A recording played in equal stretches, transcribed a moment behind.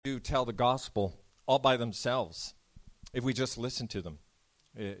do tell the gospel all by themselves if we just listen to them.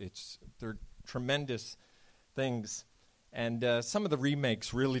 They're tremendous things, and some of the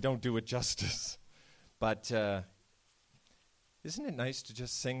remakes really don't do it justice. But isn't it nice to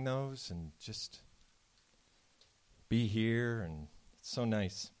just sing those and just be here? And it's so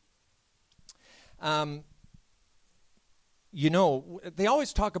nice. They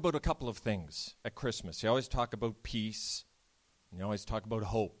always talk about a couple of things at Christmas. They always talk about peace. You always talk about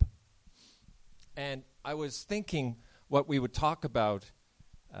hope. And I was thinking what we would talk about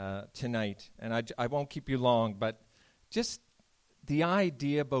tonight, and I won't keep you long, but just the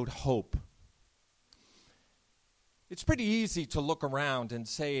idea about hope. It's pretty easy to look around and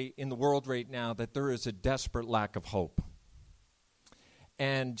say in the world right now that there is a desperate lack of hope.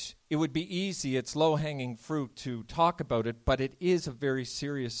 And it would be easy, it's low-hanging fruit to talk about it, but it is a very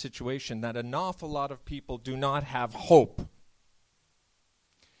serious situation that an awful lot of people do not have hope.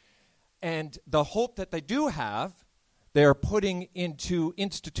 And the hope that they do have, they're putting into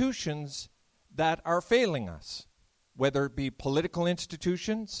institutions that are failing us, whether it be political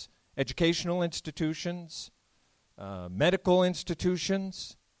institutions, educational institutions, medical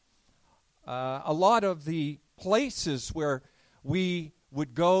institutions. A lot of the places where we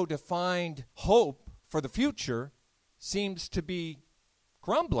would go to find hope for the future seems to be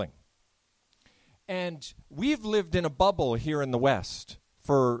crumbling. And we've lived in a bubble here in the West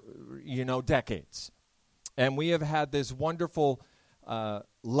for, decades. And we have had this wonderful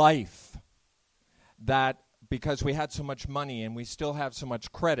life that because we had so much money and we still have so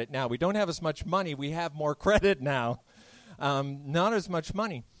much credit. Now, we don't have as much money. We have more credit now. Not as much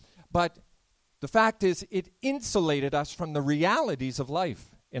money. But the fact is, it insulated us from the realities of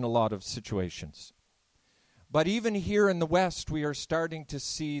life in a lot of situations. But even here in the West, we are starting to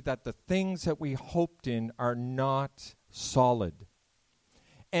see that the things that we hoped in are not solid.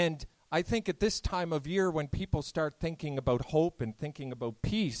 And I think at this time of year, when people start thinking about hope and thinking about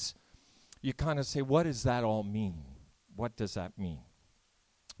peace, you kind of say, what does that all mean? What does that mean?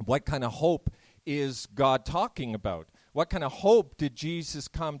 What kind of hope is God talking about? What kind of hope did Jesus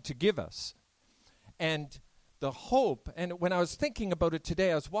come to give us? And the hope, and when I was thinking about it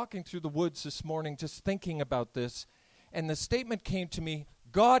today, I was walking through the woods this morning just thinking about this, and the statement came to me,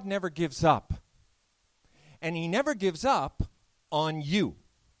 God never gives up. And he never gives up on you.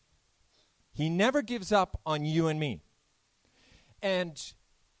 He never gives up on you and me. And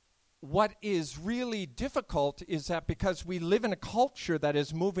what is really difficult is that because we live in a culture that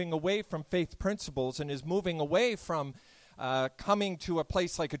is moving away from faith principles and is moving away from coming to a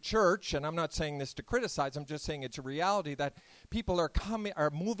place like a church, and I'm not saying this to criticize, I'm just saying it's a reality that people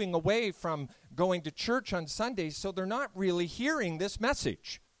are moving away from going to church on Sundays, so they're not really hearing this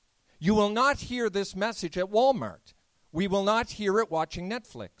message. You will not hear this message at Walmart. We will not hear it watching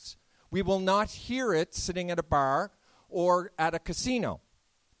Netflix. We will not hear it sitting at a bar or at a casino.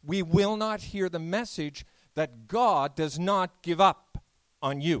 We will not hear the message that God does not give up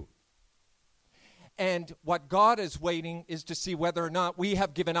on you. And what God is waiting is to see whether or not we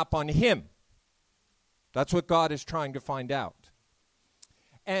have given up on him. That's what God is trying to find out.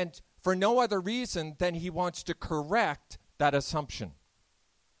 And for no other reason than he wants to correct that assumption.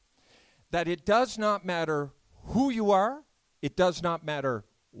 That it does not matter who you are, it does not matter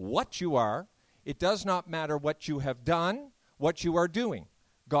what you are, it does not matter what you have done, what you are doing.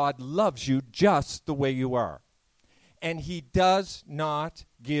 God loves you just the way you are. And he does not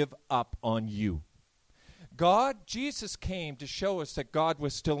give up on you. Jesus came to show us that God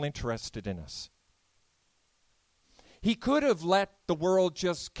was still interested in us. He could have let the world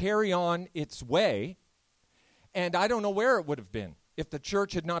just carry on its way, and I don't know where it would have been if the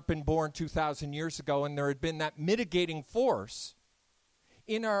church had not been born 2,000 years ago and there had been that mitigating force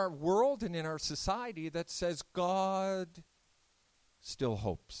in our world and in our society that says God still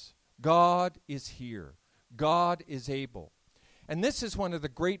hopes. God is here. God is able. And this is one of the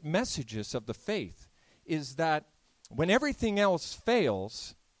great messages of the faith, is that when everything else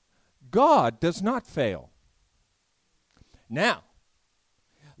fails, God does not fail. Now,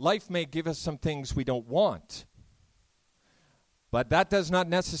 life may give us some things we don't want, but that does not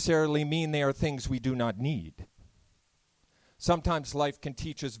necessarily mean they are things we do not need. Sometimes life can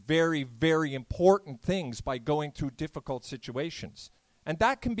teach us very, very important things by going through difficult situations, and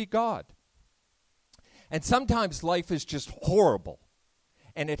that can be God. And sometimes life is just horrible,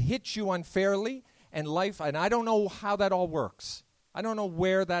 and it hits you unfairly, and I don't know how that all works. I don't know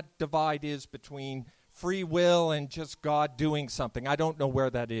where that divide is between free will and just God doing something. I don't know where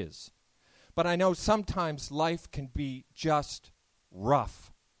that is. But I know sometimes life can be just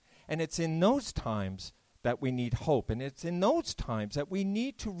rough. And it's in those times that we need hope. And it's in those times that we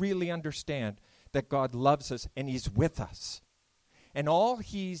need to really understand that God loves us and He's with us. And all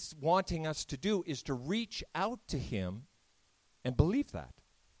He's wanting us to do is to reach out to Him and believe that.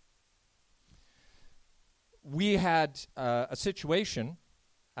 We had a situation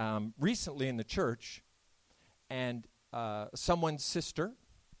recently in the church, and someone's sister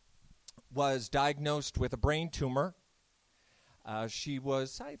was diagnosed with a brain tumor. She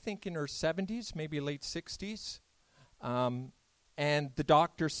was, I think, in her 70s, maybe late 60s. And the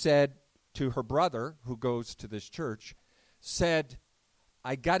doctor said to her brother, who goes to this church, said,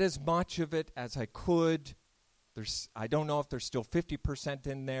 I got as much of it as I could. I don't know if there's still 50%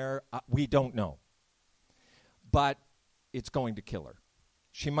 in there. We don't know. But it's going to kill her.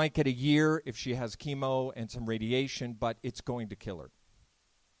 She might get a year if she has chemo and some radiation, but it's going to kill her.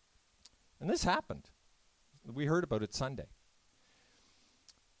 And this happened. We heard about it Sunday.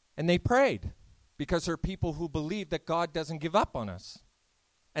 And they prayed because there are people who believe that God doesn't give up on us.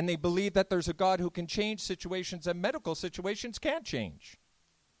 And they believe that there's a God who can change situations that medical situations can't change.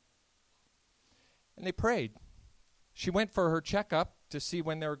 And they prayed. She went for her checkup to see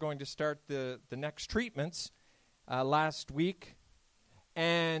when they were going to start the next treatments last week.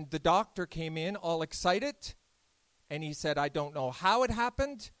 And the doctor came in all excited. And he said, I don't know how it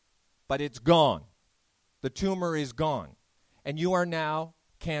happened, but it's gone. The tumor is gone. And you are now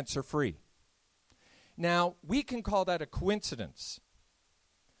cancer-free. Now, we can call that a coincidence.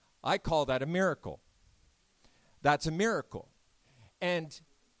 I call that a miracle. That's a miracle. And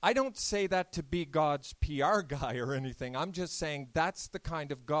I don't say that to be God's PR guy or anything. I'm just saying that's the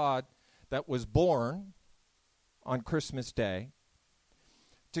kind of God that was born on Christmas Day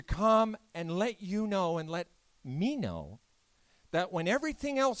to come and let you know and let me know that when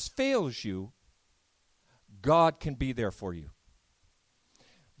everything else fails you, God can be there for you.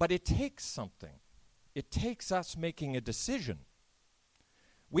 But it takes something. It takes us making a decision.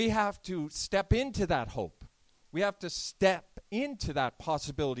 We have to step into that hope. We have to step into that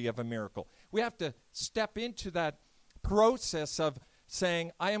possibility of a miracle. We have to step into that process of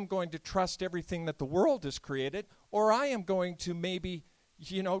saying, I am going to trust everything that the world has created, or I am going to maybe,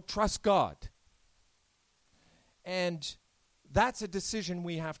 trust God. And that's a decision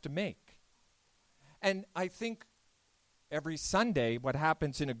we have to make. And I think every Sunday, what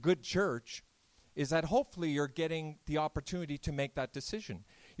happens in a good church is that hopefully you're getting the opportunity to make that decision.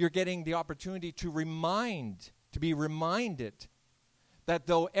 You're getting the opportunity to be reminded that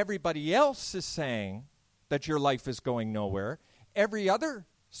though everybody else is saying that your life is going nowhere, every other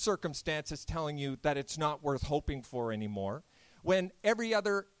circumstance is telling you that it's not worth hoping for anymore, when every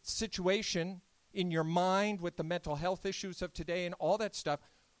other situation in your mind with the mental health issues of today and all that stuff,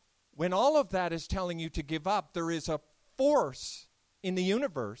 when all of that is telling you to give up, there is a force in the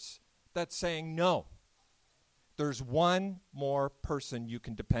universe that's saying no. There's one more person you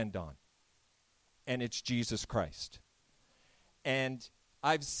can depend on, and it's Jesus Christ. And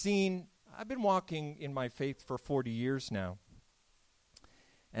I've been walking in my faith for 40 years now.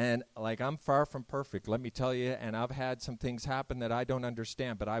 And I'm far from perfect, let me tell you, and I've had some things happen that I don't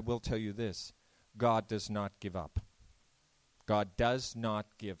understand, but I will tell you this. God does not give up. God does not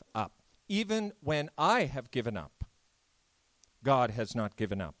give up. Even when I have given up, God has not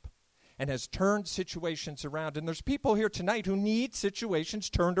given up and has turned situations around. And there's people here tonight who need situations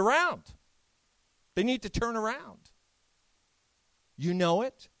turned around. They need to turn around. You know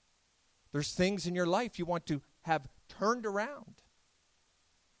it. There's things in your life you want to have turned around.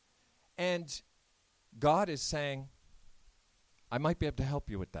 And God is saying, I might be able to help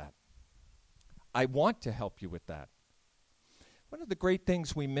you with that. I want to help you with that. One of the great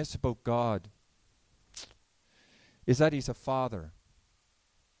things we miss about God is that He's a father.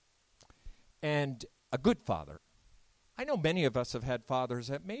 And a good father. I know many of us have had fathers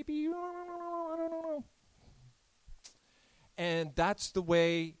that maybe, I don't know. And that's the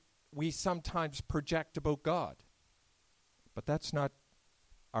way we sometimes project about God. But that's not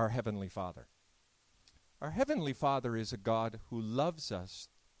our Heavenly Father. Our Heavenly Father is a God who loves us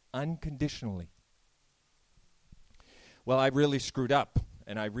unconditionally. Well, I really screwed up,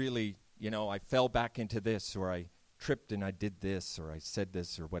 and I really, I fell back into this, or I tripped and I did this, or I said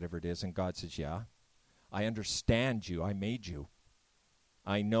this, or whatever it is, and God says, yeah, I understand you. I made you.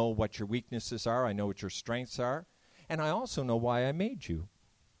 I know what your weaknesses are. I know what your strengths are, and I also know why I made you.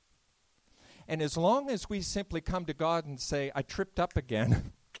 And as long as we simply come to God and say, I tripped up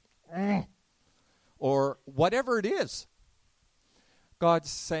again, or whatever it is, God's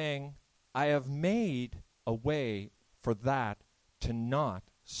saying, I have made a way for that to not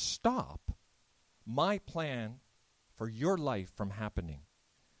stop my plan for your life from happening.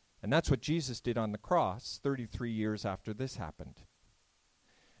 And that's what Jesus did on the cross 33 years after this happened.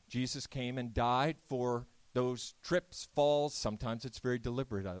 Jesus came and died for those trips, falls. Sometimes it's very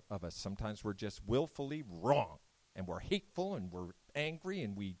deliberate of us. Sometimes we're just willfully wrong, and we're hateful, and we're angry,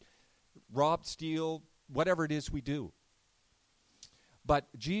 and we rob, steal, whatever it is we do. But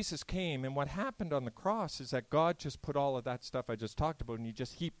Jesus came, and what happened on the cross is that God just put all of that stuff I just talked about, and he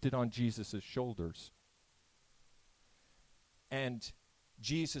just heaped it on Jesus' shoulders. And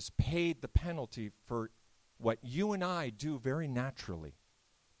Jesus paid the penalty for what you and I do very naturally.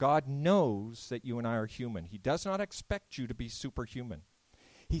 God knows that you and I are human. He does not expect you to be superhuman.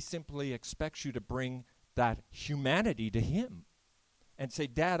 He simply expects you to bring that humanity to him and say,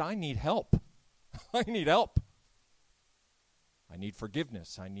 Dad, I need help. I need help. I need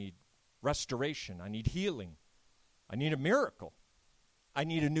forgiveness. I need restoration. I need healing. I need a miracle. I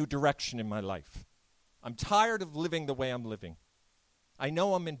need a new direction in my life. I'm tired of living the way I'm living. I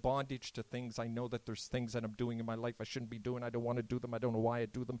know I'm in bondage to things. I know that there's things that I'm doing in my life I shouldn't be doing. I don't want to do them. I don't know why I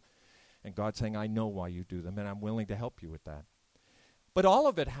do them. And God's saying, I know why you do them, and I'm willing to help you with that. But all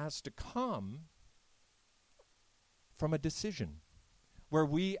of it has to come from a decision, where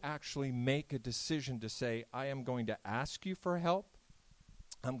we actually make a decision to say, I am going to ask you for help.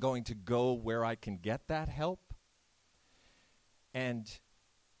 I'm going to go where I can get that help. And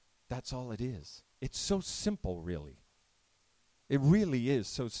that's all it is. It's so simple, really. It really is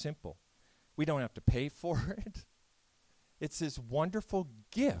so simple. We don't have to pay for it. It's this wonderful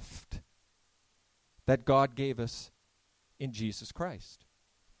gift that God gave us in Jesus Christ.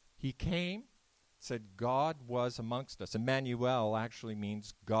 He came, said God was amongst us. Emmanuel actually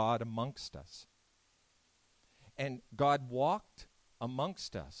means God amongst us. And God walked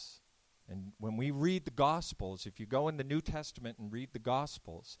amongst us. And when we read the Gospels, if you go in the New Testament and read the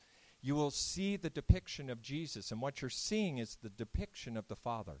Gospels, you will see the depiction of Jesus. And what you're seeing is the depiction of the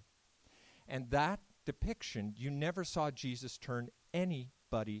Father. And that depiction, you never saw Jesus turn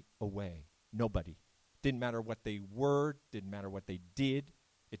anybody away. Nobody. Didn't matter what they were, didn't matter what they did.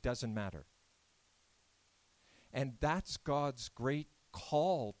 It doesn't matter. And that's God's great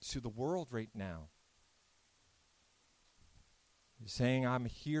call to the world right now. He's saying, I'm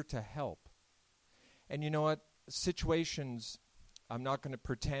here to help. And you know what? Situations, I'm not going to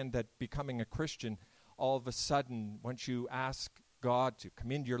pretend that becoming a Christian, all of a sudden, once you ask God to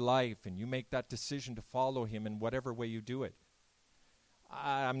come into your life and you make that decision to follow him in whatever way you do it,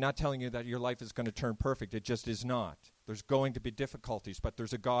 I'm not telling you that your life is going to turn perfect. It just is not. There's going to be difficulties, but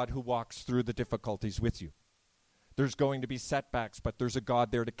there's a God who walks through the difficulties with you. There's going to be setbacks, but there's a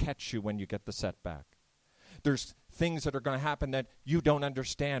God there to catch you when you get the setback. There's things that are going to happen that you don't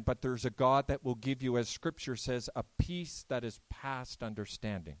understand, but there's a God that will give you, as Scripture says, a peace that is past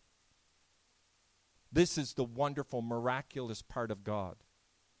understanding. This is the wonderful, miraculous part of God.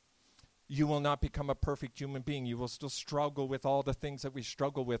 You will not become a perfect human being. You will still struggle with all the things that we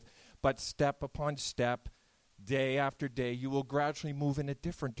struggle with, but step upon step, day after day, you will gradually move in a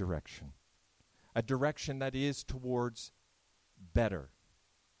different direction, a direction that is towards better.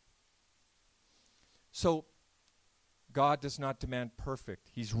 So, God does not demand perfect.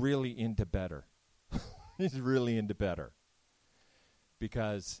 He's really into better. He's really into better.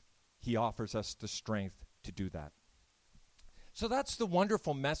 Because he offers us the strength to do that. So that's the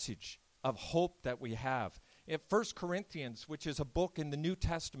wonderful message of hope that we have. In 1 Corinthians, which is a book in the New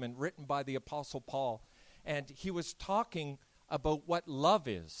Testament written by the Apostle Paul, and he was talking about what love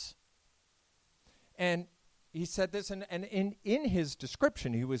is. And he said this, and in his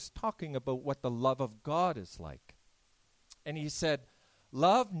description, he was talking about what the love of God is like. And he said,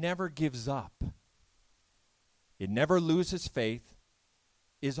 love never gives up. It never loses faith,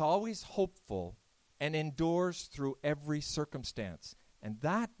 is always hopeful, and endures through every circumstance. And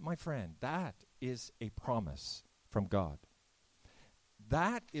that, my friend, that is a promise from God.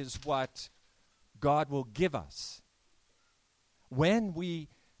 That is what God will give us when we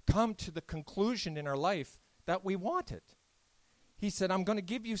come to the conclusion in our life that we want it. He said, I'm going to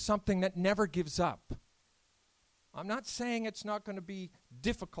give you something that never gives up. I'm not saying it's not going to be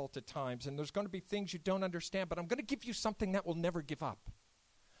difficult at times and there's going to be things you don't understand, but I'm going to give you something that will never give up.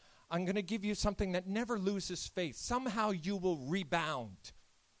 I'm going to give you something that never loses faith. Somehow you will rebound.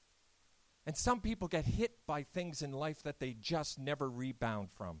 And some people get hit by things in life that they just never rebound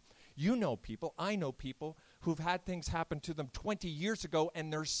from. You know people, I know people who've had things happen to them 20 years ago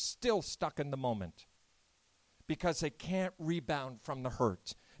and they're still stuck in the moment because they can't rebound from the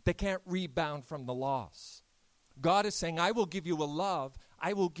hurt. They can't rebound from the loss. God is saying, I will give you a love,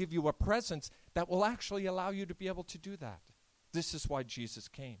 I will give you a presence that will actually allow you to be able to do that. This is why Jesus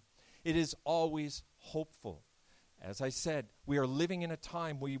came. It is always hopeful. As I said, we are living in a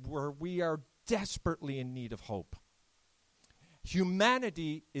time where we are desperately in need of hope.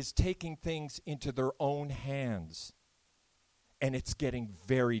 Humanity is taking things into their own hands, and it's getting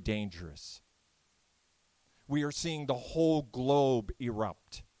very dangerous. We are seeing the whole globe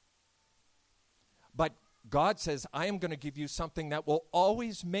erupt. But God says, I am going to give you something that will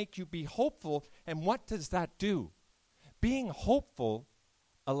always make you be hopeful. And what does that do? Being hopeful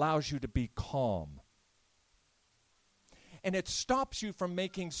allows you to be calm. And it stops you from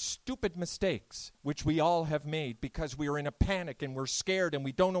making stupid mistakes, which we all have made because we are in a panic and we're scared and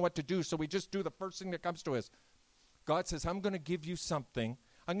we don't know what to do, so we just do the first thing that comes to us. God says, I'm going to give you something.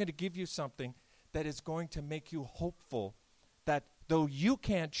 I'm going to give you something that is going to make you hopeful that though you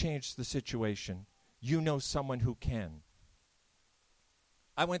can't change the situation, you know someone who can.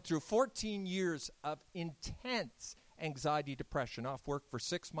 I went through 14 years of intense anxiety, depression, off work for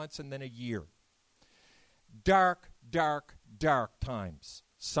 6 months and then a year. Dark, dark, dark times.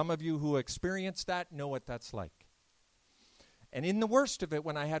 Some of you who experienced that know what that's like. And in the worst of it,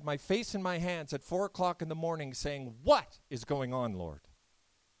 when I had my face in my hands at 4 o'clock in the morning saying, what is going on, Lord?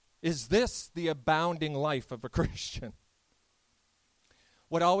 Is this the abounding life of a Christian?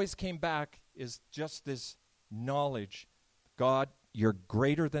 What always came back is just this knowledge. God, you're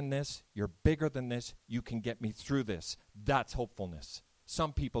greater than this. You're bigger than this. You can get me through this. That's hopefulness.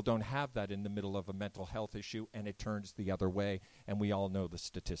 Some people don't have that in the middle of a mental health issue, and it turns the other way, and we all know the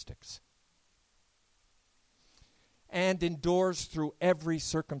statistics. And endures through every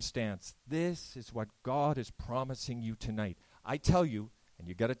circumstance. This is what God is promising you tonight. I tell you, and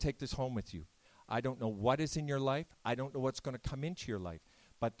you got to take this home with you, I don't know what is in your life. I don't know what's going to come into your life.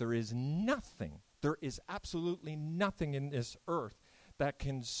 But there is absolutely nothing in this earth that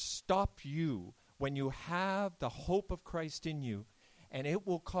can stop you when you have the hope of Christ in you, and it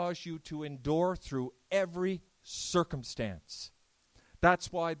will cause you to endure through every circumstance.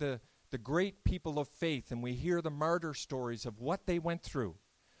 That's why the great people of faith, and we hear the martyr stories of what they went through,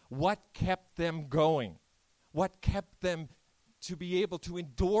 what kept them going, what kept them to be able to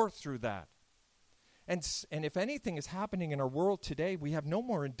endure through that. And if anything is happening in our world today, we have no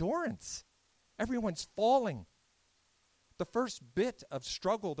more endurance. Everyone's falling. The first bit of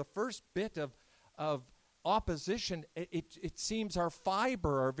struggle, the first bit of opposition, it seems our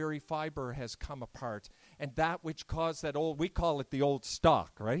very fiber has come apart. And that which caused that we call it the old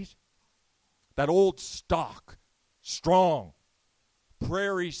stock, right? That old stock, strong,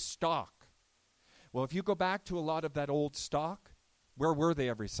 prairie stock. Well, if you go back to a lot of that old stock, where were they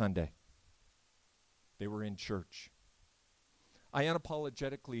every Sunday? They were in church. I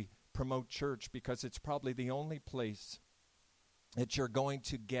unapologetically promote church because it's probably the only place that you're going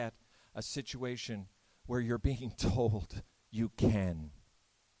to get a situation where you're being told you can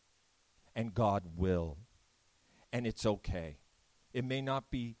and God will, and it's okay. It may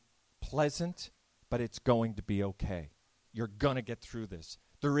not be pleasant, but it's going to be okay. You're going to get through this.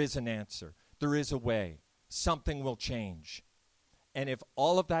 There is an answer. There is a way. Something will change. And if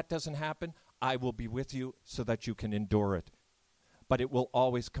all of that doesn't happen, I will be with you so that you can endure it. But it will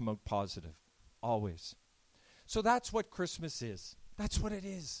always come out positive. Always. So that's what Christmas is. That's what it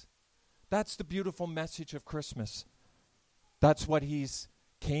is. That's the beautiful message of Christmas. That's what he's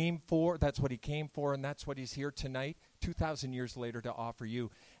came for. That's what he came for, and that's what he's here tonight, 2,000 years later, to offer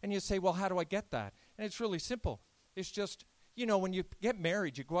you. And you say, well, how do I get that? And it's really simple. It's just, when you get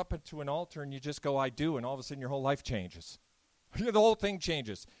married, you go up into an altar and you just go, I do, and all of a sudden your whole life changes. The whole thing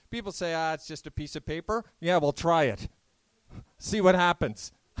changes. People say, it's just a piece of paper. Yeah, well, try it. See what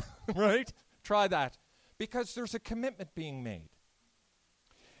happens. Right? Try that. Because there's a commitment being made.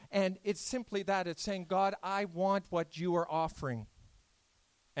 And it's simply that. It's saying, God, I want what you are offering.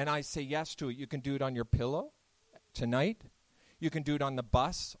 And I say yes to it. You can do it on your pillow tonight. You can do it on the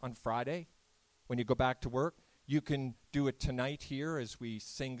bus on Friday when you go back to work. You can do it tonight here as we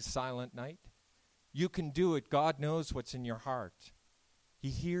sing Silent Night. You can do it. God knows what's in your heart. He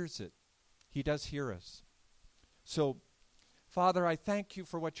hears it. He does hear us. So, Father, I thank you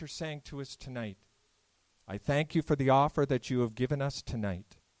for what you're saying to us tonight. I thank you for the offer that you have given us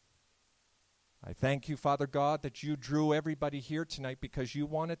tonight. I thank you, Father God, that you drew everybody here tonight because you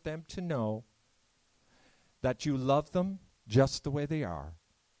wanted them to know that you love them just the way they are,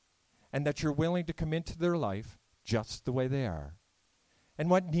 and that you're willing to come into their life just the way they are. And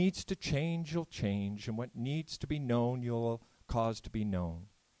what needs to change, you'll change, and what needs to be known, you'll cause to be known.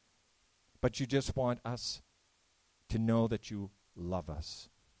 But you just want us to know that you love us.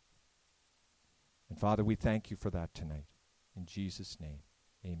 And Father, we thank you for that tonight. In Jesus' name,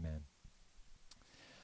 amen.